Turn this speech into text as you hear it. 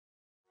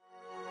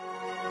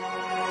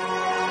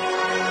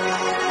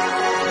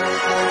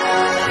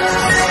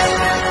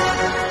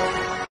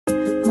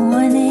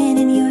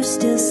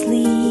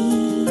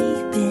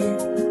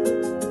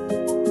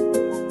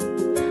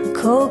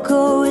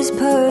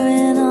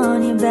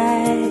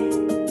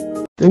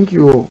Thank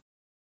you all.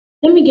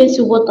 Let me get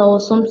you water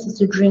or something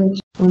to drink.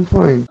 I'm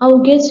fine. I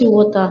will get you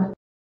water.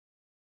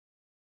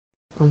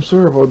 I'm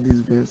sorry about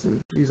this,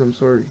 Benson. Please, I'm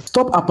sorry.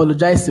 Stop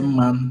apologizing,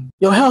 man.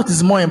 Your health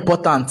is more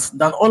important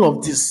than all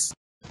of this.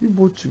 You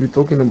both should be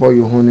talking about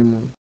your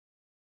honeymoon.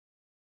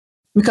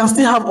 We can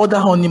still have other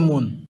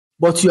honeymoon,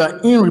 but you are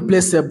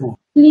irreplaceable.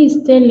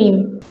 Please tell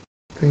him.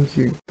 Thank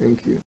you.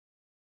 Thank you.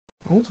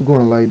 I want to go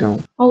and lie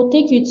down. I will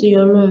take you to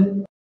your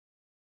room.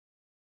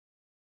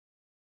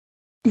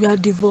 You are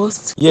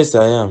divorced? Yes,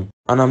 I am.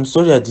 And I'm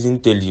sorry I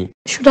didn't tell you.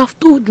 You should have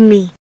told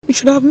me. You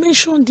should have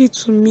mentioned it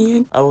to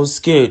me. I was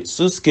scared,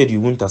 so scared you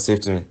wouldn't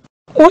accept me.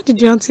 What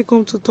did your auntie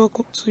come to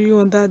talk to you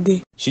on that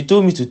day? She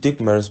told me to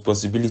take my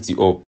responsibility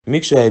up,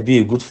 make sure I be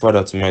a good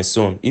father to my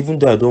son, even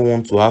though I don't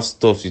want to have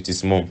stuff with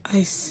his mom.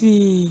 I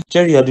see.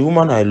 Cherry, you're the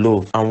woman I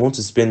love and want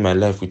to spend my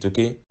life with,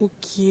 okay?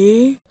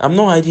 Okay. I'm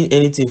not hiding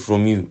anything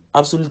from you.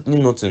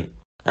 Absolutely nothing.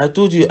 I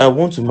told you I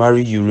want to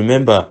marry you,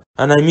 remember?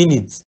 And I mean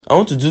it. I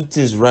want to do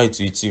things right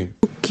with you.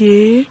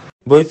 Okay.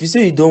 But if you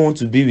say you don't want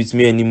to be with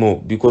me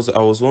anymore because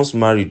I was once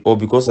married or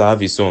because I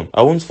have a son,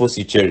 I won't force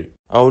you, Cherry.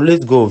 I will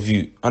let go of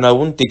you and I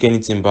won't take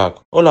anything back.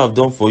 All I've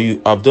done for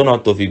you, I've done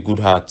out of a good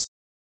heart.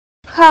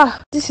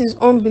 Ha! This is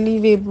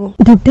unbelievable.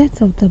 The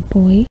death of the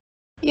boy?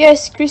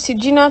 Yes, Chrissy,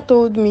 Gina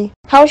told me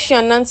how she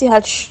and Nancy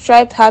had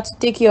strived hard to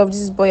take care of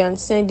this boy and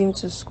send him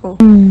to school.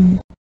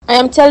 I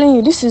am telling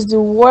you, this is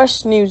the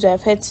worst news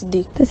I've heard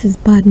today. This is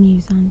bad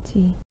news,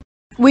 Auntie.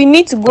 We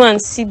need to go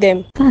and see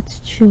them.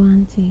 That's true,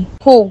 Auntie.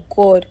 Oh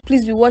God,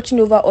 please be watching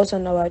over us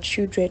and our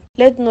children.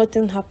 Let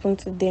nothing happen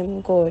to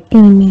them, God.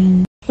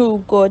 Amen. Oh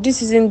God,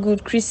 this isn't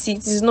good, Chrissy.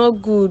 It is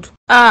not good.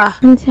 Ah!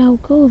 Auntie, I'll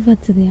go over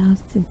to the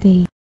house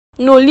today.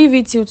 No, leave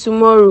it till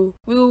tomorrow.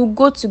 We will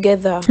go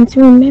together. Auntie,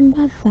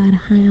 remember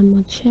that I am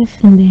a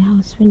chef in the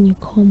house when you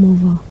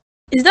come over.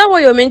 Is that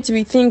what you're meant to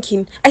be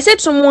thinking? I said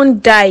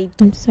someone died.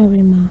 I'm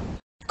sorry, Ma.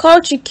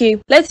 Call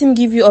Chike. Let him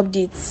give you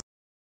updates.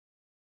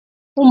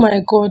 Oh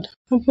my God,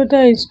 my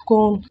brother is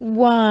gone.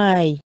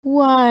 Why?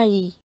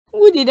 Why?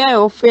 Who did I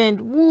offend?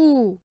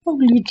 Who? How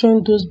will you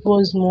join those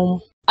boys,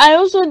 Mom? I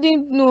also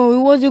didn't know. He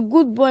was a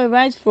good boy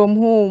right from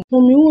home.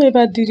 Mommy,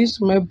 whoever did this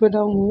to my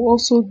brother will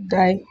also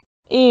die.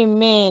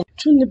 Amen.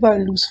 Joe never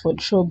looks for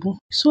trouble.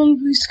 He's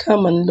always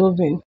calm and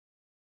loving.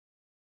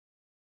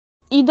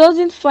 He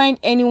doesn't find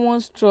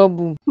anyone's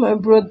trouble. My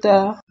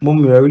brother. Mom,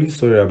 we are really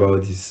sorry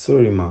about this.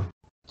 Sorry, ma.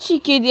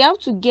 Chike, they have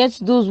to get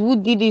those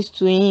who did this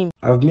to him.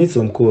 I've made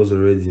some calls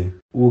already.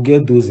 We'll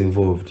get those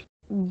involved.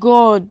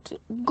 God,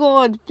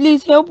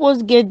 please help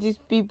us get these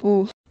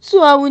people,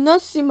 so I will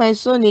not see my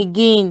son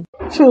again.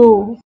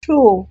 Joe.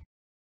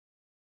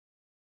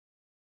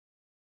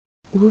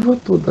 Whoever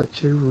thought that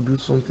Cherry would do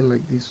something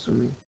like this to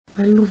me?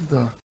 I loved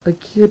her. I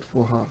cared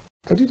for her.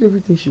 I did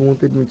everything she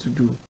wanted me to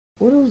do.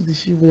 What else did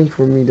she want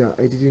from me that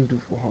I didn't do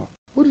for her?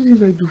 What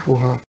didn't I do for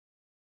her?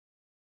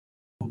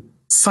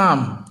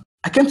 Sam,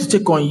 I came to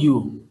check on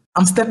you.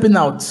 I'm stepping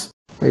out.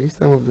 By this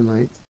time of the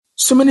night?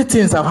 So many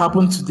things have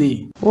happened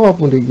today. What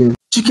happened again?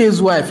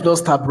 Chike's wife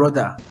lost her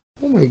brother.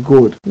 Oh my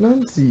God,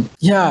 Nancy.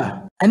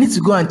 Yeah, I need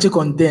to go and check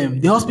on them.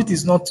 The hospital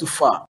is not too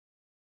far.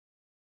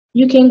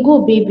 You can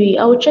go, baby.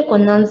 I will check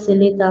on Nancy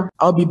later.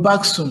 I'll be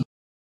back soon.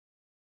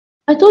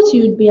 I thought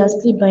you'd be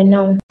asleep by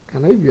now.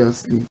 Can I be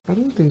asleep? I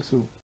don't think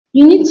so.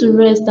 You need to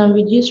rest and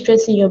reduce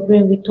stressing your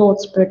brain with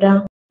thoughts,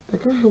 brother. I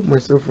can't help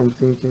myself from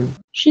thinking.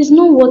 She's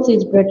not worth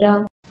it,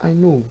 brother. I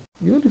know.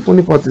 You know the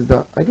funny part is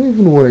that I don't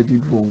even know what I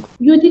did wrong.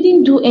 You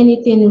didn't do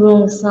anything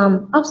wrong,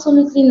 Sam.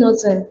 Absolutely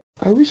nothing.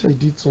 I wish I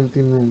did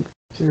something wrong.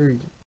 Cherry.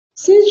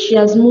 Since she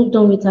has moved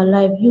on with her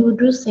life, you will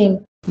do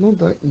same. Not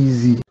that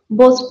easy.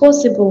 But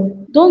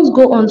possible. Don't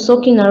go on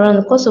sulking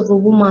around because of a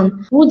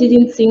woman who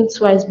didn't think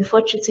twice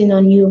before cheating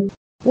on you.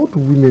 What do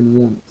women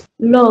want?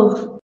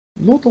 Love.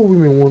 Not all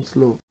women want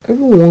love.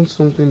 Everyone wants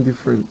something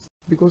different.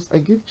 Because I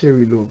gave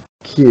Cherry love,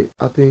 care,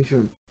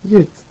 attention.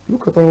 Yet,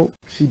 look at how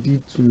she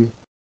did to me.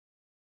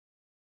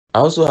 I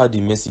also had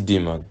a messy day,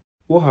 man.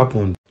 What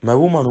happened? My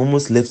woman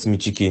almost left me,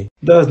 Chike.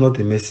 That's not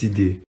a messy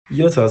day.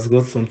 Yours has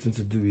got something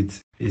to do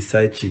with a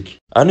side chick.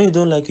 I know you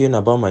don't like hearing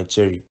about my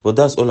Cherry, but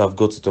that's all I've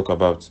got to talk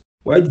about.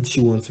 Why did she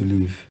want to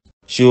leave?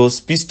 She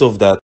was pissed off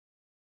that...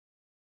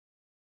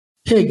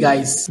 Hey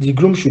guys. The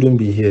groom shouldn't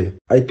be here.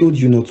 I told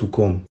you not to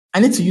come. I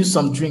need to use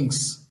some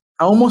drinks.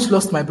 I almost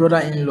lost my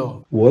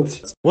brother-in-law.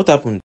 What? What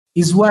happened?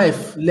 His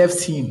wife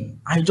left him.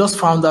 I just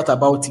found out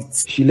about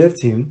it. She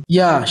left him?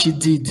 Yeah, she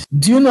did.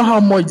 Do you know how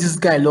much this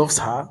guy loves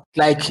her?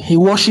 Like, he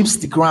worships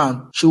the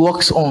ground she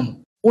walks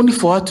on. Only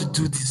for her to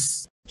do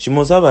this. She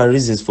must have her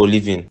reasons for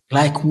leaving.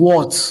 Like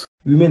what?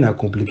 Women are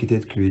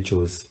complicated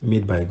creatures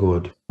made by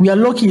God. We are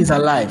lucky he's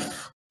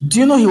alive. Do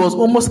you know he was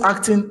almost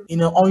acting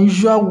in an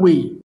unusual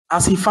way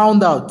as he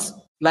found out?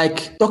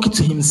 Like, talking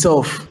to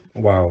himself.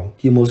 Wow,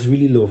 he must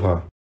really love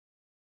her.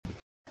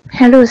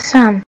 Hello,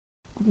 Sam.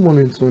 Good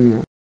morning,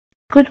 Sonia.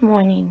 Good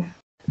morning.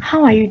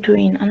 How are you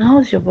doing and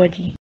how's your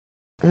body?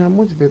 I am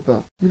much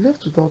better. You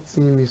left without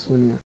seeing me,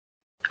 Sonia.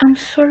 I'm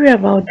sorry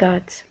about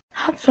that.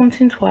 I had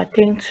something to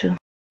attend to.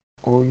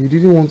 Or you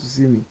didn't want to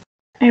see me?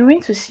 I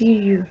went to see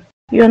you.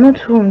 You're not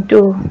home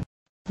though.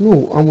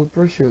 No, I'm with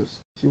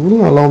Precious. She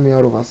wouldn't allow me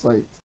out of her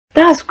sight.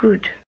 That's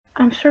good.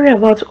 I'm sorry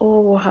about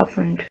all what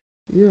happened.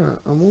 Yeah,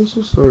 I'm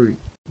also sorry.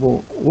 But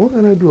what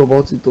can I do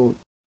about it all?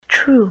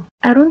 True.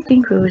 I don't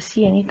think we will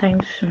see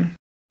anytime soon.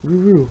 We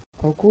will.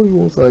 I'll call you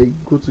once I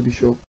go to the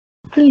shop.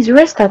 Please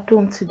rest at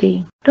home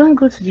today. Don't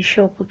go to the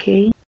shop,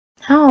 okay?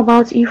 How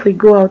about if we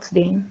go out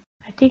then?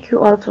 I take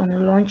you out on a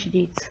lunch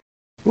date.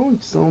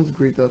 Lunch sounds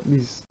great at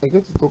least. I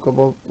get to talk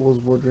about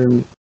what's bothering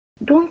me.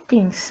 Don't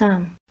think,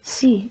 Sam.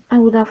 See, I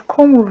would have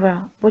come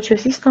over, but your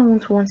sister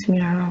won't want me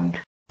around.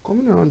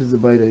 Coming around is a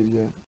bad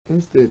idea.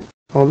 Instead,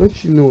 I'll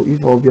let you know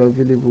if I'll be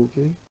available,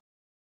 okay?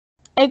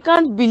 I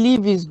can't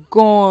believe he's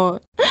gone.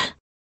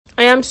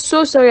 I am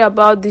so sorry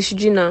about this,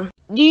 Gina.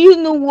 Do you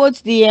know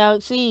what they are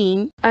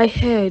saying? I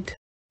heard.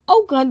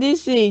 How can they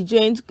say he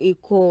joined a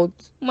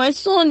cult? My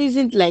son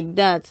isn't like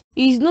that.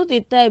 He's not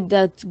a type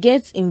that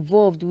gets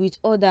involved with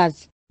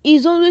others.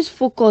 He's always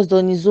focused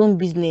on his own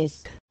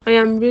business. I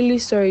am really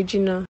sorry,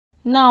 Gina.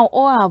 Now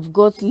all I've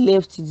got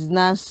left is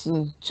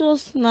Nancy.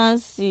 Just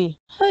Nancy.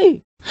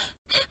 Hey.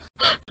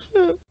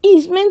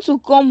 He's meant to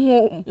come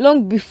home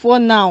long before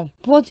now,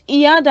 but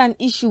he had an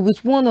issue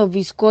with one of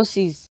his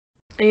courses.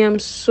 I am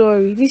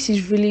sorry. This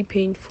is really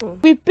painful.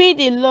 We paid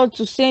a lot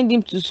to send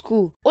him to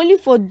school, only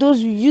for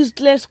those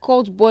useless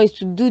cult boys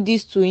to do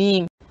this to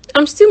him.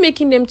 I'm still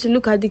making them to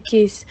look at the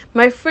case.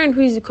 My friend,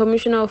 who is the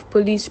commissioner of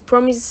police,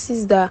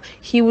 promises that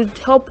he would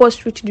help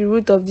us reach the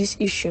root of this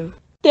issue.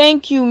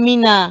 Thank you,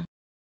 Mina.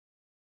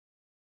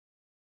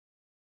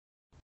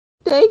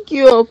 Thank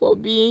you all for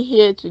being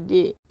here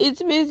today. It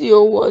means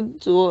your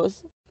word to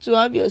us to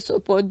have your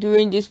support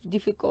during this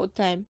difficult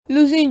time.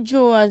 Losing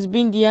Joe has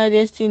been the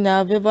hardest thing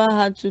I've ever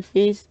had to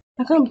face.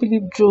 I can't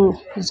believe Joe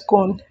is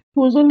gone. He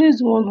was always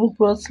the one who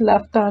brought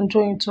laughter and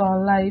joy into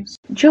our lives.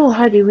 Joe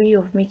had a way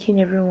of making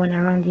everyone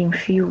around him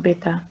feel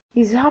better.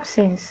 His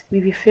absence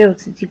will be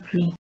felt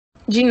deeply.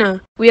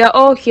 Gina, we are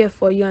all here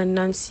for you and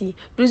Nancy.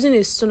 Losing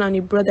a son and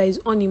a brother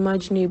is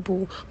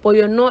unimaginable, but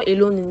you're not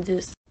alone in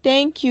this.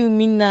 Thank you,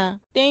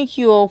 Mina. Thank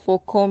you all for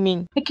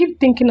coming. I keep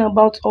thinking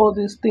about all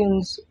these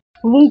things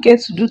we won't get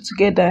to do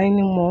together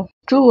anymore.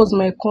 Joe was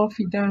my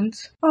confidant.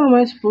 How am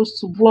I supposed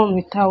to go on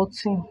without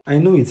him? I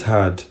know it's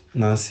hard,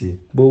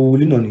 Nancy, but we'll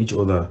lean on each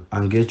other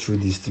and get through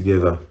this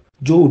together.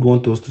 Joe would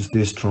want us to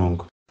stay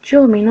strong.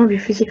 Joe may not be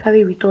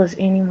physically with us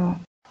anymore,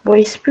 but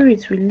his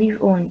spirit will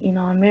live on in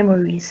our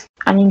memories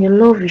and in the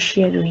love we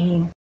shared with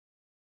him.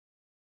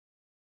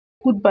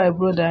 Goodbye,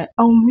 brother.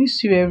 I'll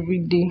miss you every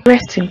day.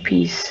 Rest in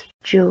peace,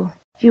 Joe.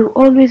 You will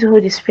always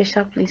hold a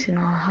special place in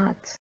our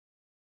hearts.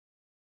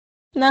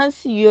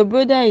 Nancy, your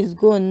brother is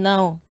gone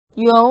now.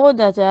 You are all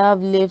that I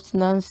have left,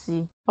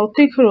 Nancy. I'll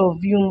take care of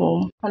you,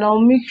 Mom, and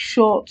I'll make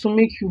sure to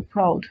make you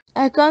proud.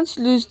 I can't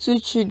lose 2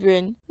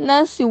 children.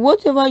 Nancy,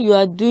 whatever you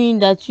are doing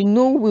that you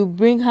know will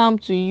bring harm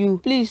to you,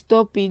 please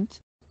stop it.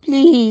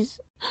 Please.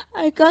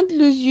 I can't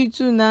lose you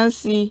too,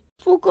 Nancy.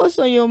 Focus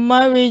on your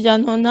marriage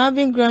and on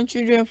having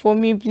grandchildren for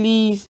me,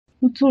 please.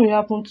 Nothing will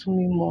happen to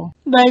me, Mom.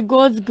 By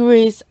God's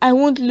grace, I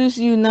won't lose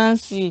you,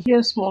 Nancy.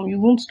 Yes, Mom, you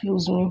won't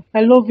lose me.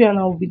 I love you and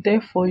I'll be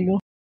there for you.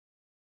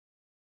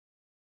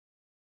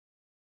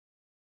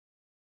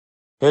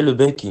 Hello,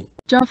 Becky.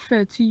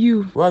 Japheth,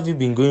 you. Why have you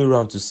been going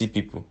around to see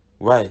people?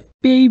 Why?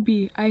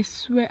 Baby, I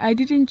swear I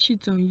didn't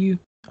cheat on you.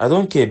 I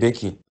don't care,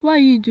 Becky. Why are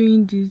you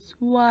doing this?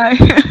 Why?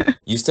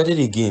 You started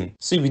again.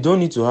 See, we don't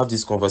need to have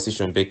this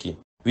conversation, Becky.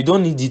 We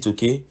don't need it,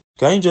 okay?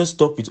 Can you just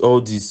stop with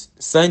all this?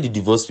 Sign the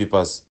divorce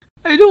papers.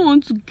 I don't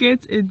want to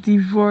get a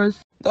divorce.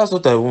 That's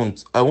what I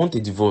want. I want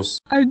a divorce.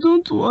 I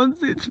don't want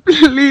it,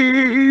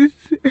 please.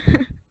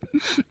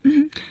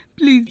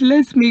 Please,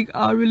 let's make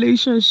our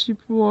relationship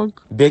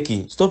work.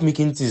 Becky, stop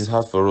making things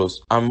hard for us.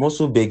 I'm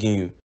also begging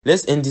you.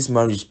 Let's end this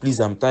marriage, please.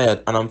 I'm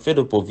tired and I'm fed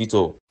up of it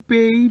all.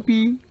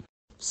 Baby.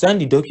 Sign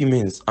the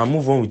documents and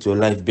move on with your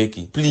life,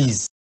 Becky.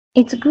 Please.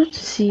 It's good to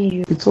see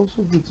you. It's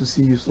also good to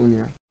see you,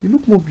 Sonia. You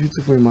look more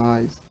beautiful in my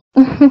eyes.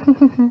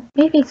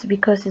 Maybe it's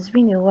because it's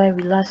been a while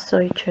we last saw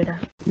each other.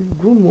 You've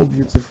grown more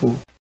beautiful.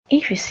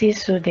 If you say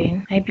so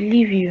then, I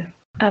believe you.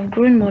 I've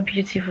grown more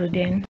beautiful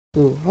then.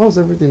 So, how's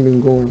everything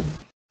been going?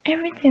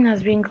 Everything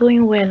has been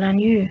going well,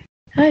 and you?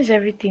 How is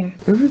everything?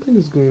 Everything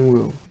is going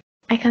well.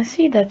 I can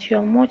see that you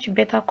are much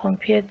better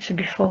compared to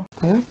before.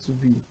 I have to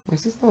be. My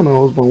sister and her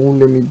husband won't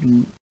let me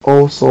be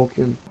all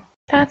sulking.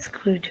 That's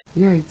good.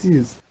 Yeah, it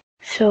is.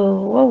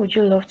 So, what would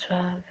you love to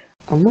have?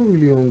 I'm not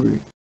really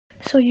hungry.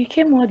 So you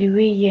came all the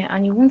way here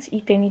and you won't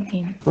eat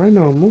anything? Right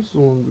now, I'm not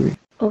so hungry.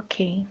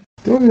 Okay.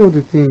 Tell me all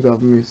the things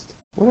I've missed.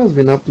 What has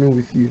been happening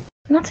with you?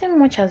 Nothing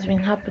much has been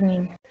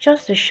happening.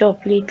 Just the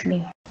shop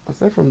lately.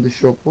 Aside from the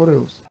shop, what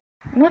else?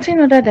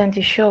 Nothing other than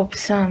the shop,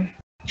 Sam.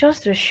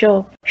 Just the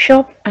shop.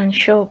 Shop.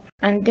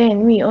 And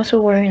then me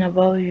also worrying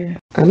about you.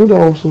 I know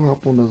that also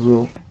happened as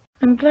well.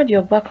 I'm glad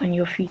you're back on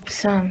your feet,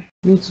 Sam.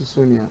 Me too,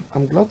 Sonia.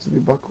 I'm glad to be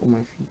back on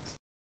my feet.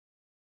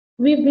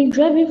 We've been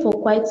driving for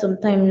quite some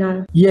time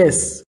now.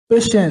 Yes,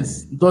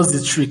 patience does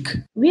the trick.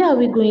 Where are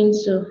we going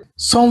to?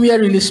 Somewhere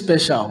really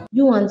special.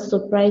 You want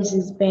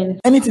surprises, Ben.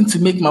 Anything to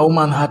make my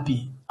woman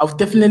happy. I'll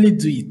definitely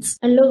do it.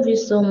 I love you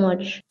so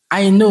much.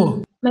 I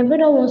know. My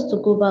brother wants to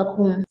go back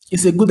home.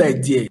 It's a good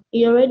idea.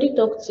 He already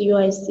talked to you,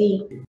 I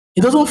see.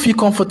 He doesn't feel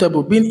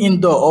comfortable being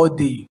indoor all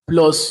day.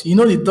 Plus,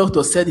 the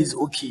doctor said it's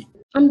okay.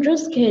 I'm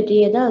just scared,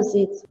 yeah, that's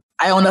it.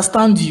 I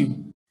understand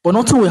you, but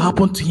nothing will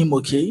happen to him,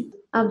 okay?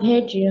 I've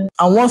heard you.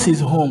 And once he's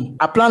home,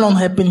 I plan on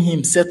helping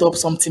him set up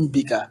something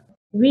bigger.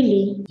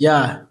 Really?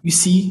 Yeah, you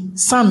see,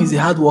 Sam is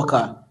a hard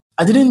worker.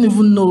 I didn't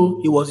even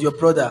know he was your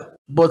brother.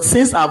 But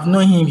since I've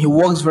known him, he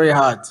works very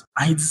hard.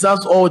 And he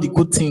deserves all the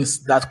good things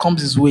that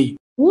comes his way.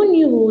 Who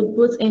knew we would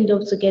both end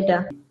up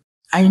together?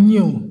 I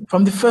knew.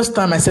 From the first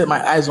time I set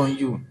my eyes on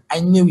you, I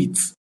knew it.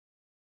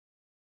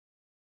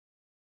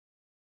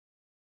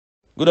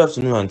 Good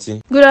afternoon,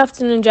 Auntie. Good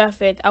afternoon,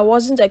 Japhet. I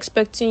wasn't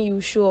expecting you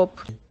to show up.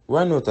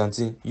 Why not,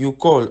 Auntie? You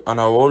call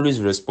and I will always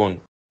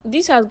respond.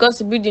 This has got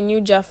to be the new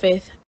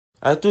Japhet.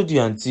 I told you,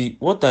 Auntie,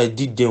 what I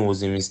did then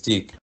was a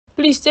mistake.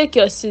 Please take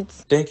your seat.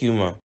 Thank you,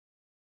 ma.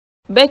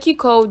 Becky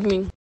called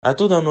me. I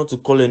told her not to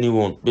call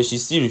anyone, but she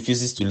still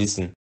refuses to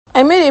listen.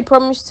 I made a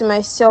promise to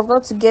myself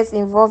not to get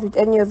involved with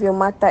any of your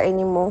matter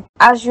anymore.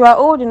 As you are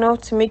old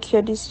enough to make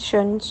your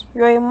decisions,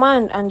 you are a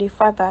man and a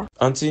father.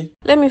 Auntie?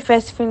 Let me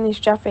first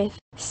finish, Japhet.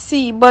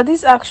 See, but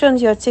these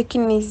actions you're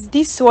taking, is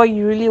this what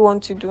you really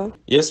want to do?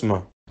 Yes,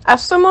 ma.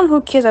 As someone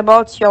who cares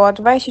about you, I would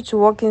advise you to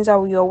work things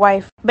out with your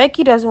wife.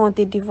 Becky doesn't want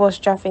a divorce,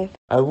 Japhet.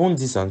 I want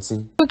this,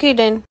 Auntie. Okay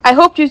then, I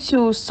hope you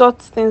two will sort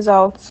things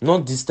out.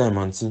 Not this time,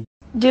 Auntie.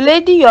 The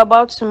lady you're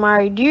about to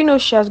marry, do you know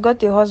she has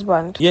got a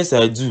husband? Yes,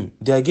 I do.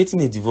 They are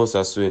getting a divorce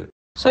as well.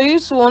 So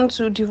you two want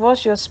to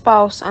divorce your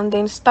spouse and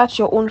then start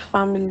your own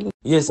family?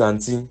 Yes,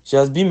 Auntie. She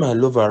has been my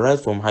lover right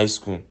from high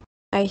school.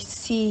 I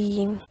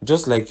see.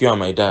 Just like you and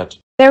my dad.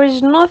 There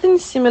is nothing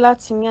similar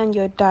to me and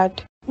your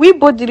dad. We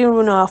both didn't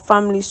ruin our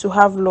families to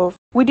have love.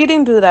 We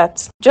didn't do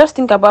that. Just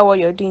think about what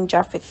you're doing,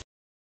 Japhet.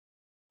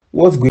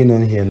 What's going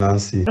on here,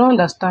 Nancy? I don't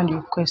understand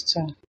your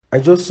question. I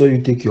just saw you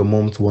take your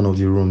mom to one of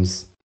the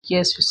rooms.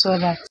 Yes, you saw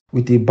that.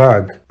 With a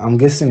bag. I'm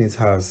guessing it's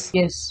hers.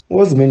 Yes.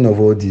 What's the meaning of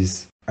all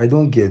this? I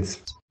don't get.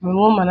 My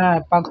mom and I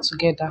are back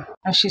together,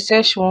 and she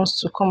said she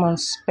wants to come and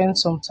spend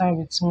some time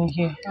with me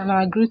here, and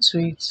I agreed to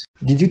it.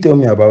 Did you tell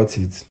me about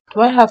it? Do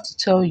I have to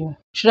tell you?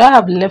 Should I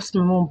have left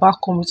my mom back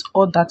home with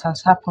all that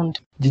has happened?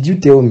 Did you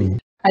tell me?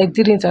 I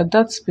didn't, and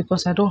that's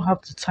because I don't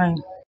have the time.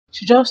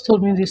 She just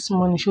told me this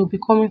morning she will be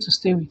coming to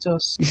stay with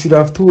us. You should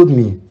have told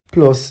me.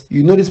 Plus,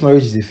 you know this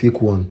marriage is a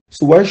fake one.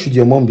 So why should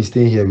your mom be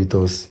staying here with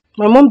us?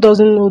 My mom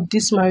doesn't know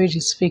this marriage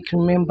is fake,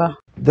 remember?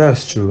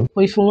 That's true.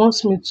 But if you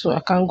want me to, I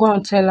can go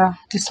and tell her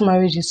this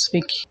marriage is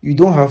fake. You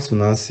don't have to,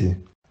 Nancy.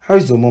 How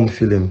is your mom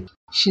feeling?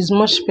 She's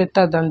much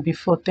better than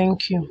before,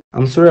 thank you.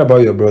 I'm sorry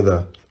about your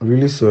brother.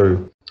 Really sorry.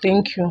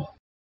 Thank you.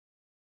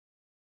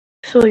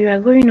 So you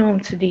are going home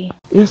today?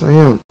 Yes, I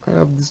am. I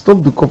have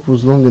disturbed the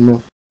couples long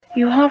enough.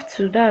 You have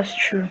to, that's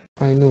true.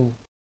 I know.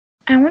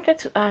 I wanted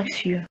to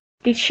ask you,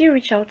 did she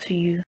reach out to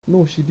you?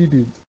 No, she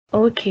didn't.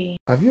 Okay.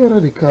 Have you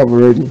ordered a cab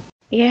already?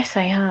 Yes,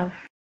 I have.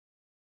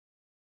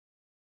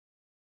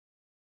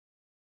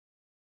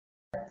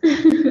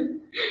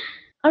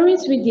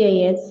 Aren't we there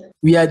yet?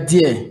 We are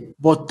there,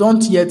 but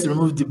don't yet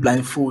remove the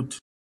blindfold.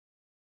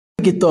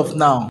 Take it off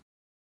now.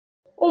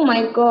 Oh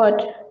my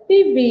god,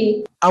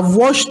 baby. I've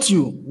watched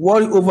you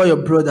worry over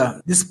your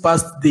brother these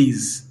past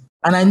days,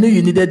 and I knew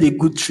you needed a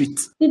good treat.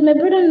 Did my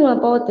brother know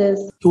about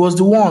this? He was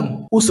the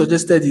one who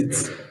suggested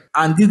it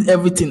and did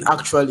everything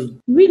actually.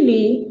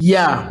 Really?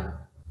 Yeah.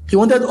 He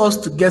wanted us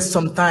to get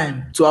some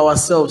time to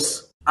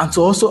ourselves and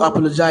to also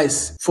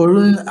apologize for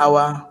ruining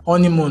our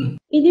honeymoon.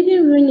 He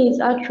didn't ruin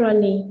it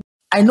actually.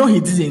 I know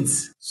he didn't.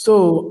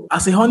 So,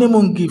 as a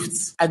honeymoon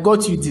gift, I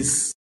got you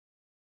this.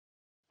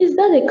 Is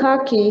that a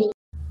car key?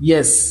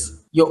 Yes,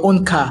 your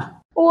own car.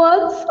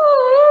 What?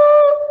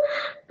 Oh,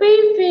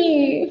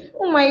 baby.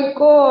 Oh my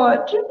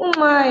god. Oh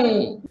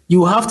my. You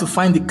will have to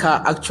find the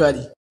car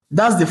actually.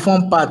 That's the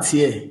fun part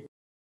here.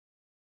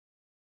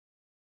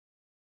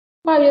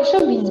 Wow, your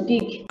shop is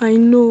big. I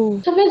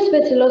know. Sophie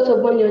spent a lot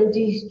of money on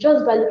this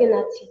just by looking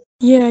at it.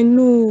 Yeah, I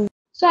know.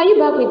 So are you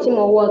back with him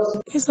or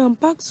what? Yes, I'm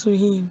back to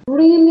him.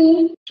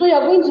 Really? So you're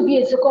going to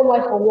be a second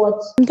wife or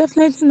what? I'm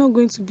definitely not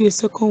going to be a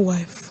second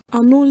wife.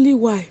 An only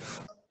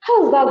wife.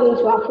 How is that going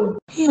to happen?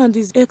 He and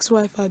his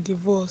ex-wife are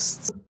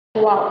divorced.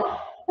 Wow.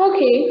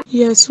 Okay.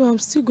 Yeah, so I'm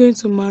still going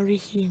to marry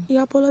him. He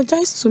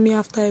apologized to me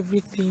after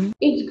everything.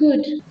 It's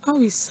good. How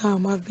is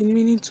Sam? I've been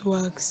meaning to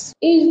ask.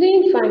 He's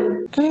doing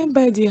fine. I went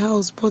by the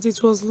house, but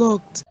it was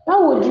locked.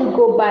 How would you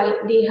go by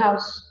the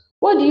house?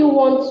 What do you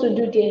want to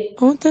do there?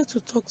 I wanted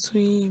to talk to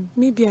him.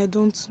 Maybe I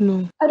don't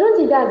know. I don't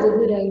think that's a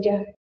good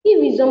idea.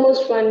 If he's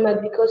almost ran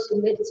mad because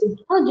you left him,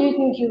 how do you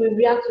think he will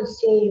react to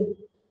seeing you?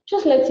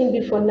 Just let him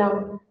be for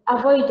now.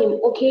 Avoid him,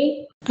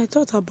 okay? I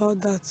thought about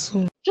that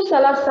too. Just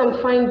allow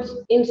Sam find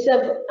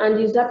himself and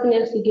his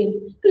happiness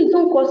again. Please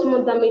don't cause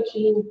more damage to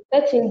him.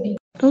 Let him be.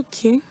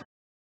 Okay.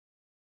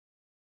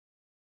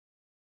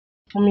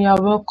 Mom, you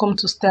are welcome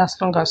to stay as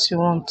long as you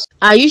want.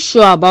 Are you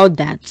sure about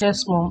that?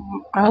 Yes,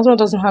 Mom. My husband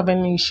doesn't have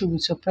any issue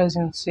with your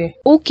presence here.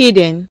 Okay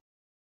then.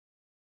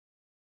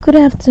 Good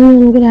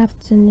afternoon, good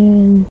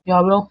afternoon. You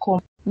are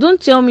welcome.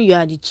 Don't tell me you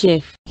are the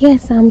chef.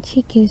 Yes, I'm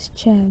Chike's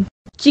chef.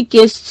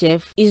 Chike's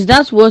chef? Is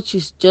that what you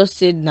just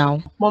said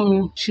now?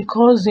 Mommy, she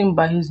calls him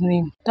by his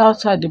name.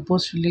 That's how they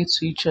both relate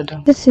to each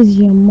other. This is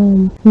your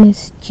mom,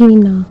 Miss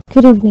Gina.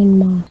 Good evening,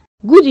 Ma.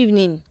 Good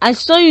evening. I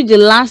saw you the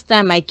last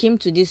time I came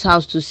to this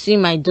house to see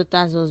my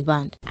daughter's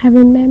husband. I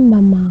remember,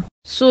 Ma.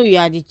 So you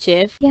are the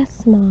chef?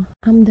 Yes, Ma.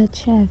 I'm the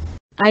chef.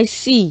 I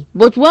see.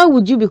 But why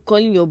would you be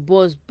calling your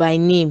boss by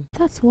name?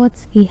 That's what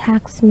he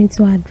asked me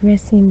to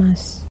address him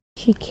as,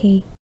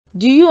 Chike.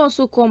 Do you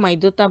also call my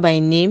daughter by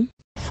name?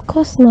 Of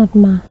course not,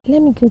 Ma.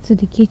 Let me go to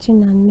the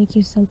kitchen and make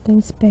you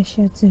something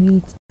special to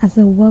eat as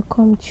a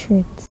welcome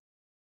treat.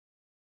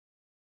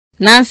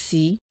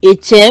 Nancy, a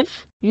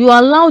chef? You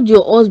allowed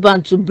your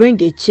husband to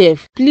bring a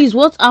chef. Please,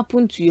 what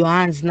happened to your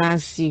hands,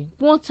 Nancy?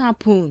 What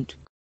happened?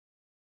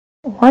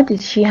 What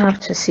did she have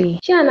to say?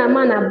 She and her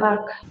man are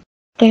back.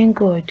 Thank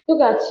God.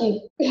 Look at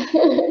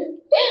you.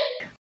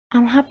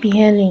 I'm happy,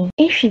 Helen.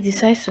 If she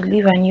decides to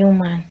leave a new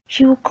man,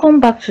 she will come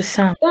back to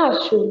Sam.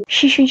 That's true.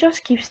 She should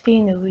just keep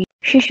staying away.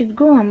 She should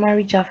go and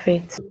marry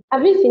Japheth.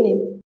 Have you seen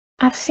him?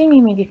 I've seen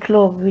him in the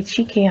club with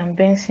Chike and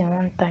Benson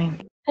one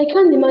time. I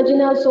can't imagine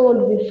how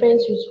someone would be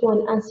friends with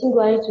one and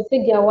single-handed to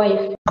take their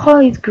wife. Call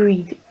it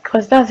greed,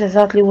 because that's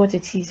exactly what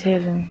it is,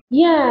 Helen.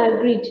 Yeah,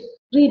 greed.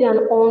 Greed and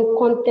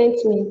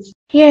uncontentment.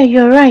 Yeah,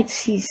 you're right,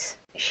 sis.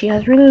 She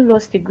has really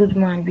lost a good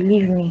man,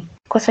 believe me.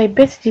 Because I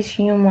bet this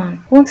new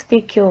man won't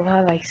take care of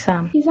her like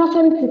Sam. He's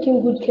actually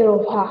taking good care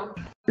of her.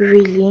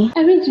 Really?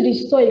 I went to the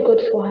store he got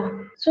for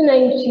her. So now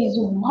she's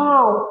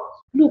wow.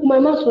 Look, my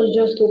mouth was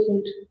just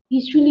opened.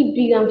 It's really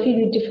big and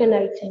filled with different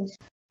items.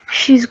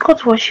 She's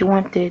got what she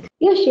wanted.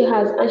 Yes, she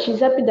has, and she's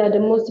happy that the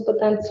most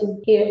important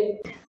thing here.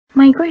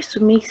 My goal is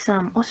to make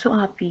Sam also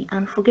happy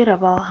and forget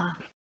about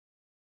her.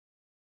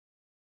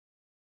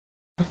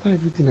 After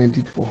everything I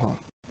did for her,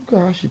 look at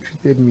how she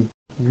treated me.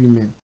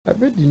 Women. I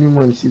bet the new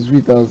man she's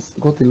with has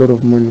got a lot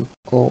of money.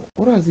 Or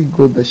what has he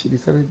got that she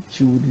decided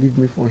she would leave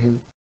me for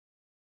him?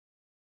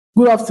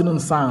 Good afternoon,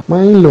 Sam.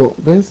 My in-law,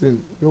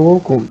 Benson, you're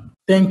welcome.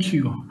 Thank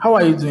you. How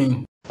are you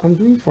doing? I'm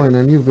doing fine,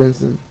 and you,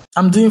 Benson?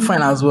 I'm doing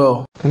fine as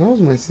well. And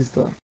how's my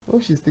sister?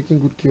 Hope she's taking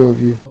good care of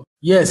you.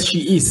 Yes,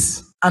 she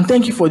is. And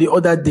thank you for the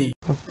other day.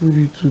 I've told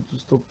you two to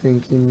stop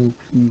thanking me,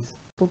 please.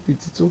 Stop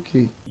it, it's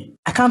okay.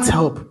 I can't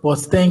help, but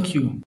thank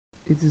you.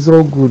 It is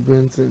all good,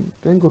 Benson.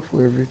 Thank God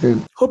for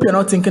everything. Hope you're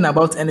not thinking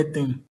about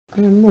anything. I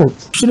am not.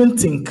 You shouldn't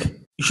think.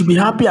 You should be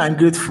happy and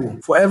grateful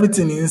for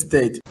everything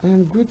instead. I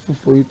am grateful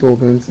for it all,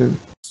 Benson.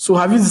 So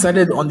have you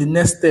decided on the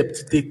next step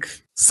to take?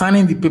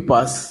 Signing the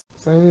papers?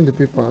 Signing the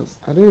papers?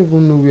 I don't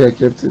even know where I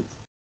kept it.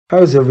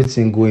 How's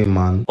everything going,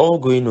 man? All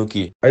going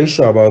okay. Are you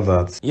sure about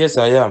that? Yes,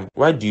 I am.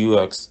 Why do you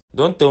ask?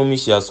 Don't tell me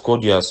she has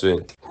called you as well.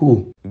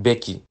 Who?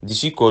 Becky. Did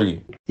she call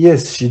you?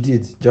 Yes, she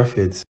did.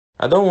 Japheth.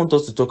 I don't want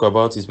us to talk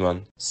about it,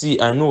 man.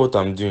 See, I know what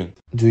I'm doing.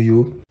 Do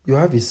you? You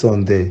have a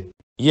son there.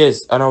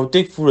 Yes, and I'll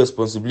take full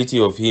responsibility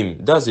of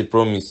him. That's a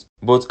promise.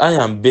 But I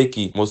and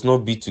Becky must not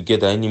be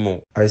together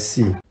anymore. I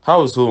see.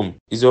 How's home?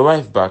 Is your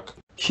wife back?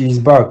 She is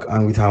back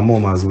and with her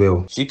mom as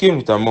well. She came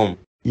with her mom.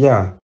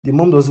 Yeah, the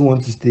mom doesn't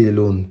want to stay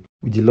alone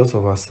with the loss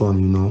of her son,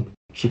 you know.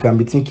 She can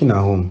be thinking at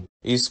home.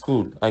 It's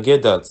cool. I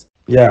get that.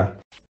 Yeah.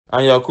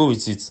 And you're cool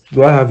with it?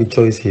 Do I have a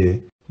choice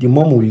here? The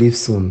mom will leave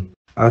soon.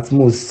 At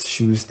most,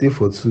 she will stay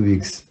for 2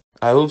 weeks.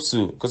 I hope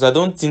so, because I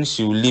don't think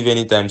she will leave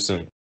anytime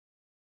soon.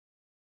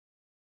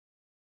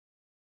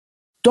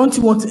 Don't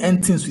you want to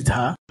end things with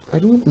her? I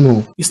don't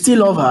know. You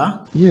still love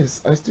her?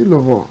 Yes, I still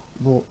love her,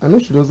 but I know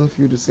she doesn't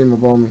feel the same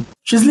about me.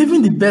 She's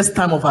living the best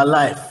time of her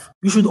life.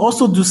 You should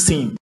also do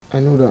same. I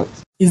know that.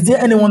 Is there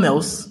anyone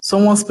else?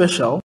 Someone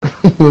special?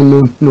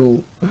 No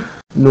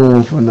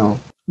one for now.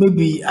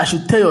 Maybe I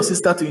should tell your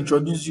sister to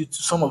introduce you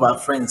to some of her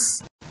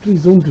friends.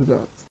 Please don't do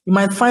that. You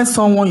might find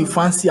someone you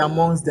fancy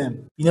amongst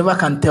them. You never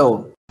can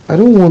tell. I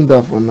don't want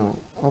that for now.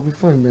 I'll be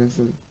fine,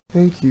 Benson.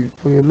 Thank you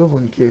for your love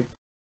and care.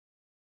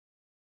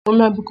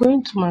 I'll be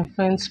going to my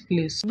friend's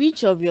place.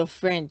 Which of your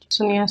friend?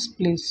 Sonia's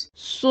place.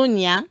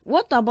 Sonia?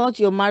 What about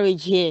your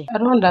marriage here? I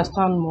don't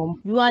understand,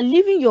 Mom. You are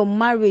leaving your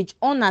marriage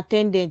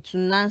unattended to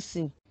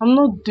Nancy. I'm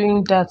not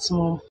doing that,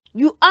 Mom.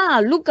 You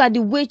are. Look at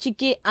the way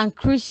Chike and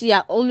Chrissy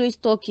are always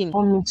talking.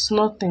 It's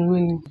nothing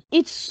really.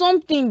 It's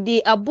something.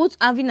 They are both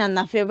having an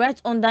affair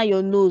right under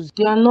your nose.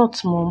 They are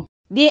not, Mom.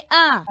 They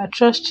are. I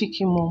trust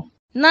Chike, Mom.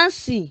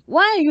 Nancy,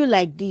 why are you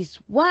like this?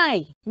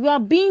 Why? You are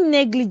being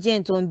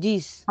negligent on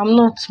this. I'm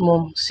not,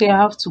 Mom. See,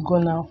 I have to go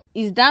now.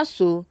 Is that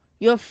so?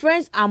 Your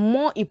friends are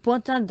more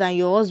important than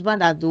your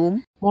husband at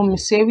home? Mommy,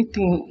 see,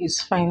 everything is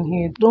fine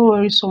here. Don't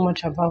worry so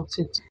much about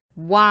it.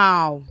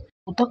 Wow.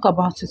 We'll talk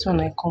about it when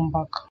I come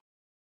back.